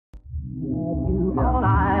All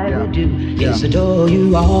I do is adore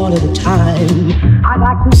you all of the time. I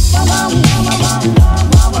like to.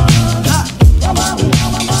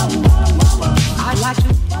 I like to.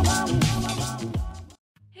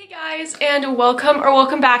 Hey guys, and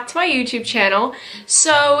welcome back to my YouTube channel.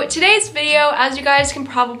 So today's video, as you guys can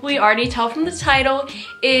probably already tell from the title,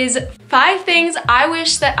 is 5 things I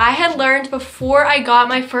wish that I had learned before I got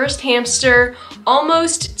my first hamster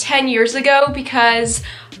almost 10 years ago, because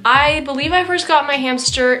I believe I first got my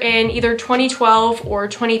hamster in either 2012 or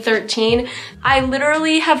 2013. I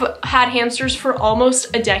literally have had hamsters for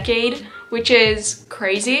almost a decade, which is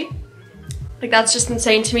crazy. Like, that's just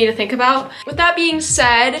insane to me to think about. With that being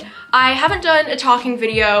said, I haven't done a talking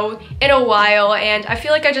video in a while, and I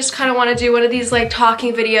feel like I just kind of want to do one of these like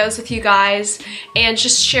talking videos with you guys and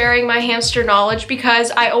just sharing my hamster knowledge,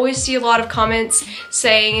 because I always see a lot of comments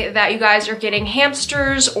saying that you guys are getting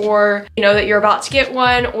hamsters, or you know that you're about to get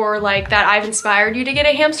one, or like that I've inspired you to get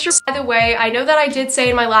a hamster. By the way, I know that I did say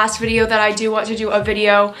in my last video that I do want to do a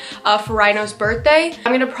video for Rhino's birthday.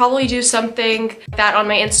 I'm gonna probably do something like that on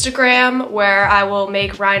my Instagram where I will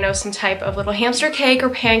make Rhino some type of little hamster cake or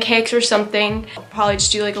pancake or something. I'll probably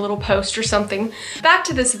just do like a little post or something. Back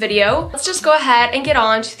to this video. Let's just go ahead and get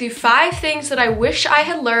on to the 5 things that I wish I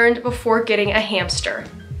had learned before getting a hamster.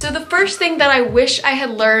 So the first thing that I wish I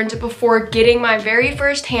had learned before getting my very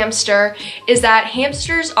first hamster is that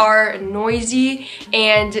hamsters are noisy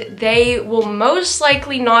and they will most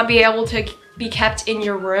likely not be able to be kept in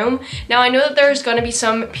your room. Now, I know that there's gonna be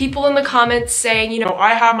some people in the comments saying, you know,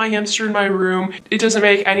 I have my hamster in my room, it doesn't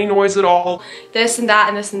make any noise at all, this and that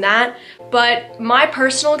and this and that, but my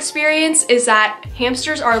personal experience is that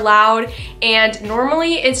hamsters are loud, and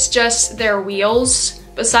normally it's just their wheels.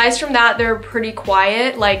 Besides from that, they're pretty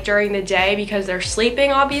quiet, like during the day because they're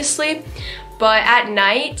sleeping, obviously, but at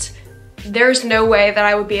night, there's no way that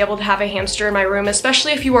I would be able to have a hamster in my room,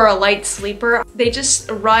 especially if you are a light sleeper. They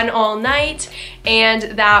just run all night, and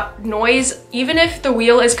that noise, even if the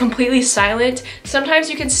wheel is completely silent, sometimes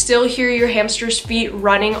you can still hear your hamster's feet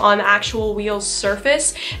running on the actual wheel's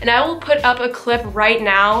surface. And I will put up a clip right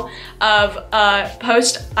now of a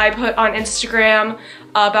post I put on Instagram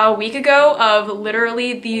about a week ago of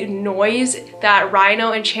literally the noise that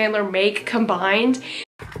Rhino and Chandler make combined.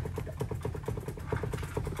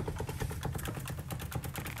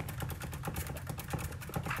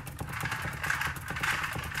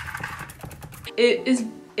 It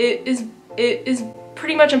is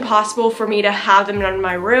pretty much impossible for me to have them in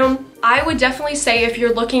my room. I would definitely say if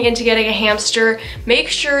you're looking into getting a hamster, make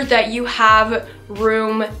sure that you have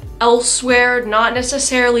room elsewhere, not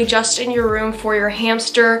necessarily just in your room for your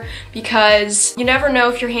hamster, because you never know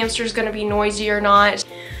if your hamster is going to be noisy or not.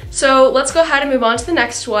 So let's go ahead and move on to the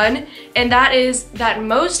next one, and that is that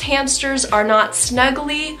most hamsters are not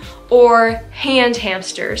snuggly or hand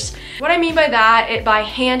hamsters. What I mean by that, by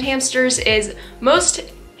hand hamsters, is most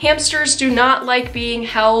hamsters do not like being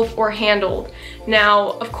held or handled.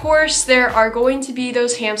 Now, of course, there are going to be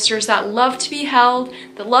those hamsters that love to be held,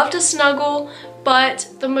 that love to snuggle, but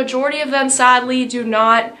the majority of them sadly do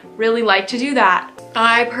not really like to do that.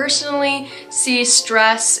 I personally see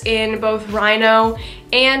stress in both Rhino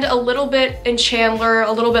and a little bit in Chandler,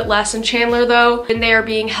 a little bit less in Chandler though, when they are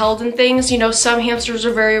being held and things. You know, some hamsters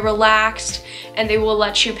are very relaxed and they will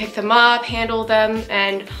let you pick them up, handle them,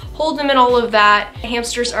 and hold them and all of that.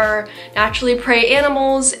 Hamsters are naturally prey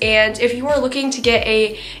animals, and if you are looking to get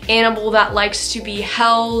a animal that likes to be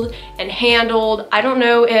held and handled, I don't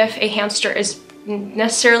know if a hamster is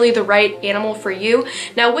necessarily the right animal for you.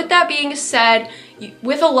 Now, with that being said,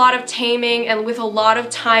 with a lot of taming and with a lot of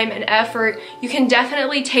time and effort, you can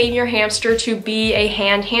definitely tame your hamster to be a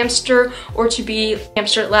hand hamster, or to be a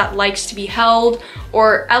hamster that likes to be held,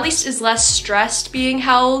 or at least is less stressed being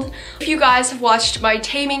held. If you guys have watched my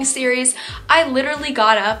taming series, I literally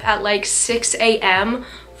got up at like 6 a.m.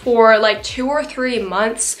 for like 2 or 3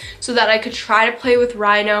 months so that I could try to play with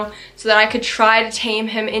Rhino, so that I could try to tame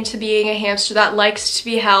him into being a hamster that likes to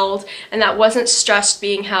be held and that wasn't stressed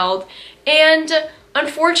being held. And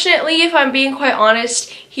unfortunately, if I'm being quite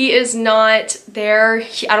honest, he is not there.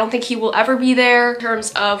 I don't think he will ever be there in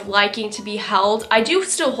terms of liking to be held. I do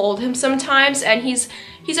still hold him sometimes, and he's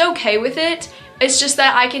okay with it. It's just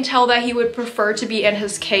that I can tell that he would prefer to be in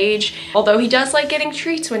his cage, although he does like getting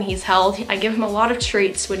treats when he's held. I give him a lot of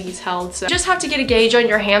treats when he's held, so you just have to get a gauge on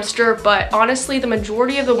your hamster. But honestly, the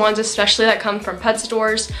majority of the ones, especially that come from pet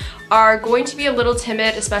stores, are going to be a little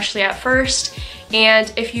timid, especially at first.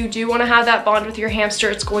 And if you do want to have that bond with your hamster,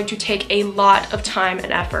 it's going to take a lot of time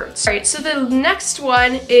and effort. All right, so the next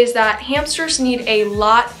one is that hamsters need a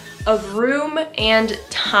lot of room and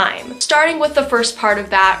time. Starting with the first part of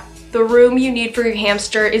that, the room you need for your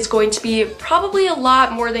hamster is going to be probably a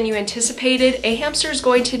lot more than you anticipated. A hamster is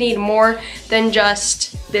going to need more than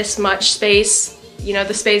just this much space, you know,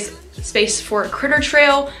 the space for a critter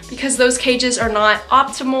trail, because those cages are not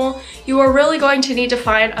optimal. You are really going to need to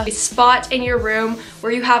find a spot in your room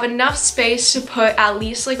where you have enough space to put at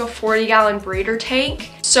least like a 40-gallon breeder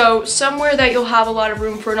tank. So somewhere that you'll have a lot of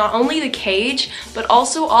room for not only the cage, but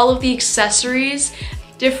also all of the accessories,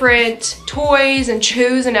 different toys and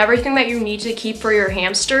chews and everything that you need to keep for your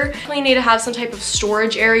hamster. You definitely need to have some type of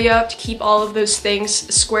storage area to keep all of those things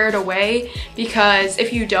squared away, because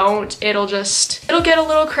if you don't, it'll get a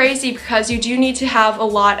little crazy, because you do need to have a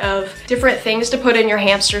lot of different things to put in your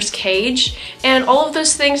hamster's cage, and all of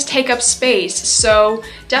those things take up space. So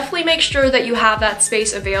definitely make sure that you have that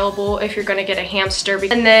space available if you're gonna get a hamster.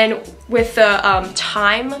 And then with the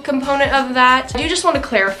time component of that, I do just want to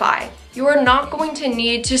clarify, you are not going to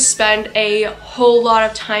need to spend a whole lot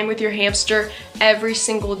of time with your hamster every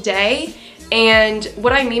single day. And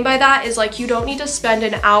what I mean by that is, like, you don't need to spend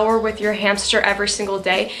an hour with your hamster every single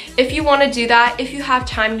day. If you want to do that, if you have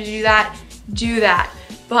time to do that, do that.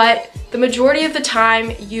 But the majority of the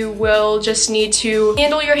time, you will just need to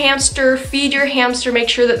handle your hamster, feed your hamster, make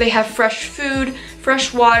sure that they have fresh food,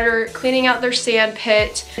 fresh water, cleaning out their sand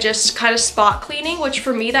pit, just kind of spot cleaning, which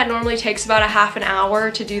for me, that normally takes about a half an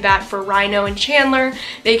hour to do that for Rhino and Chandler.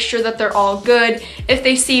 Make sure that they're all good. If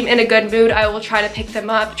they seem in a good mood, I will try to pick them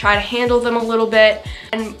up, try to handle them a little bit.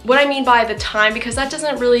 And what I mean by the time, because that's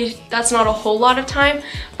not a whole lot of time,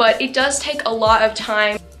 but it does take a lot of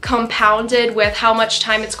time compounded with how much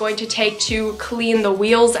time it's going to take to clean the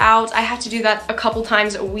wheels out. I have to do that a couple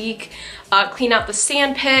times a week. Clean out the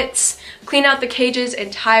sand pits, clean out the cages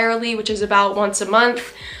entirely, which is about once a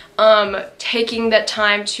month. Taking that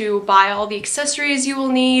time to buy all the accessories you will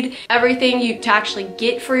need, everything to actually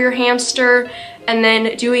get for your hamster, and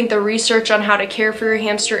then doing the research on how to care for your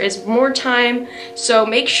hamster is more time. So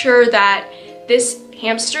make sure that this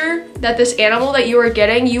hamster, that this animal that you are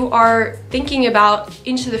getting, you are thinking about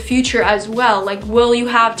into the future as well. Like, will you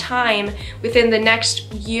have time within the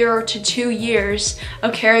next year to 2 years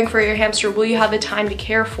of caring for your hamster? Will you have the time to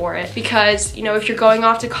care for it? Because, you know, if you're going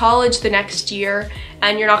off to college the next year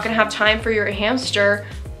and you're not gonna have time for your hamster,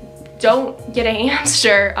 don't get a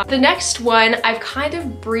hamster. The next one, I've kind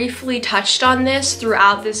of briefly touched on this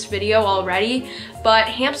throughout this video already, but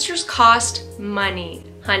hamsters cost money,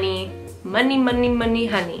 honey. Money, money, money,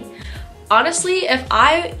 honey. Honestly, if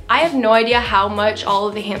I have no idea how much all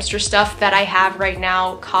of the hamster stuff that I have right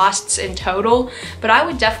now costs in total, but I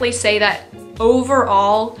would definitely say that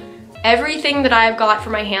overall, everything that I've got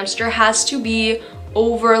for my hamster has to be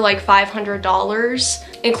over like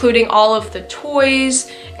 $500, including all of the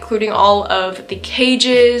toys, including all of the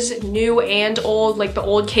cages, new and old, like the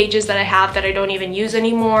old cages that I have that I don't even use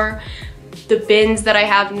anymore, the bins that I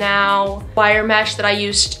have now, wire mesh that I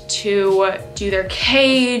used to do their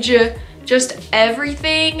cage, just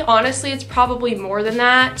everything. Honestly, it's probably more than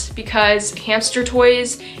that, because hamster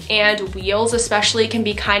toys and wheels especially can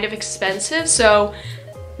be kind of expensive. So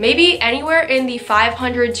maybe anywhere in the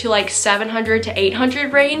 500 to like 700 to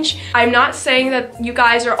 800 range. I'm not saying that you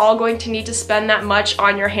guys are all going to need to spend that much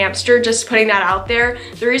on your hamster, just putting that out there.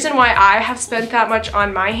 The reason why I have spent that much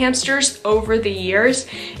on my hamsters over the years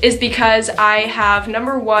is because I have,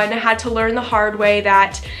 number one, had to learn the hard way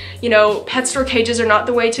that, you know, pet store cages are not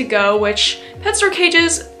the way to go, which pet store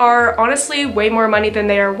cages are honestly way more money than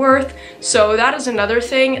they are worth. So that is another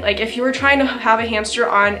thing. Like, if you were trying to have a hamster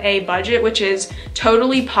on a budget, which is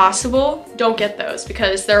totally possible, don't get those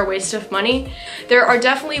because they're a waste of money. There are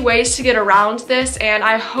definitely ways to get around this, and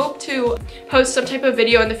I hope to post some type of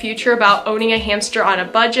video in the future about owning a hamster on a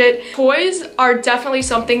budget. Toys are definitely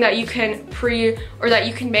something that you can that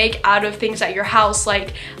you can make out of things at your house,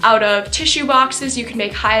 like out of tissue boxes, you can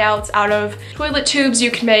make hideouts, out of toilet tubes, you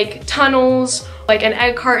can make tunnels. Like an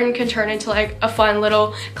egg carton can turn into like a fun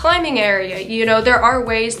little climbing area. You know, there are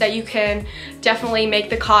ways that you can definitely make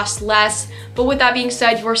the cost less, but with that being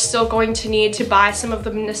said, you're still going to need to buy some of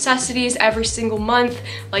the necessities every single month,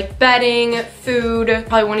 like bedding, food.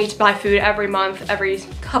 Probably won't need to buy food every month, every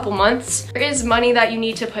couple months. There is money that you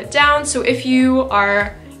need to put down, so if you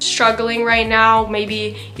are struggling right now,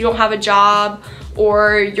 maybe you don't have a job,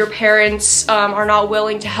 or your parents are not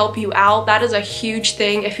willing to help you out. That is a huge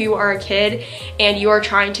thing if you are a kid and you are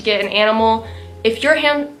trying to get an animal. If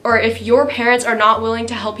your parents are not willing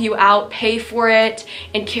to help you out, pay for it,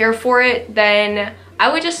 and care for it, then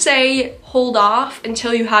I would just say hold off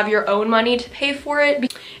until you have your own money to pay for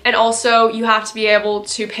it. And also, you have to be able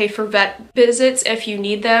to pay for vet visits if you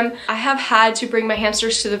need them. I have had to bring my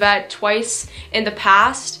hamsters to the vet twice in the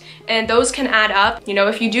past, and those can add up. You know,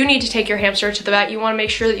 if you do need to take your hamster to the vet, you want to make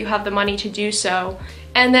sure that you have the money to do so.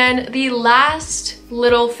 And then the last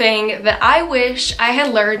little thing that I wish I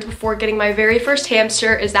had learned before getting my very first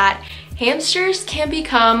hamster is that hamsters can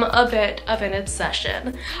become a bit of an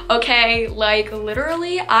obsession. Okay, like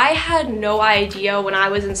literally, I had no idea when I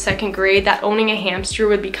was in 2nd grade that owning a hamster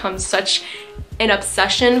would become such an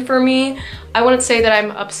obsession for me. I wouldn't say that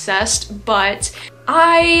I'm obsessed, but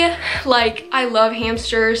I love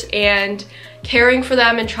hamsters, and caring for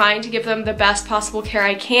them and trying to give them the best possible care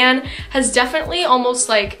I can has definitely almost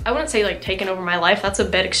like, I wouldn't say like taken over my life, that's a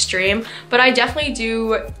bit extreme, but I definitely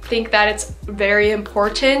do think that it's very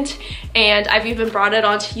important, and I've even brought it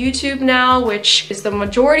onto YouTube now, which is the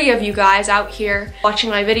majority of you guys out here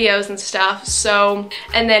watching my videos and stuff. So,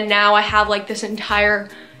 and then now I have like this entire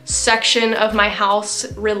section of my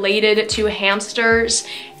house related to hamsters,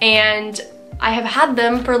 and I have had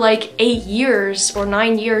them for like 8 years or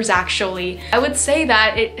 9 years actually. I would say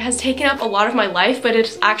that it has taken up a lot of my life, but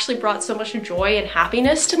it's actually brought so much joy and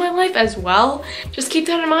happiness to my life as well. Just keep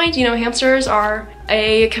that in mind, you know, hamsters are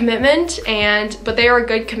a commitment, but they are a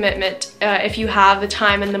good commitment. If you have the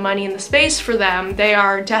time and the money and the space for them, they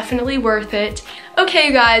are definitely worth it. Okay,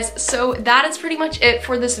 you guys, so that is pretty much it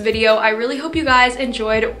for this video. I really hope you guys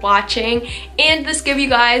enjoyed watching, and this gave you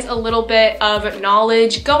guys a little bit of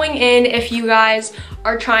knowledge going in if you guys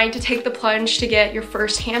are trying to take the plunge to get your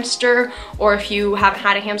first hamster, or if you haven't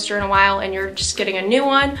had a hamster in a while and you're just getting a new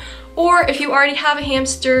one, or if you already have a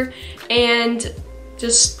hamster and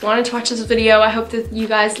just wanted to watch this video. I hope that you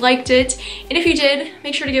guys liked it, and if you did,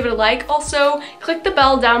 make sure to give it a like. Also, click the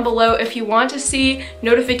bell down below if you want to see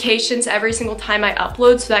notifications every single time I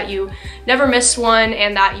upload, so that you never miss one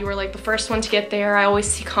and that you were like the first one to get there. I always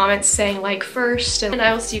see comments saying like first, and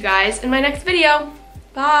I will see you guys in my next video.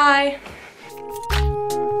 Bye!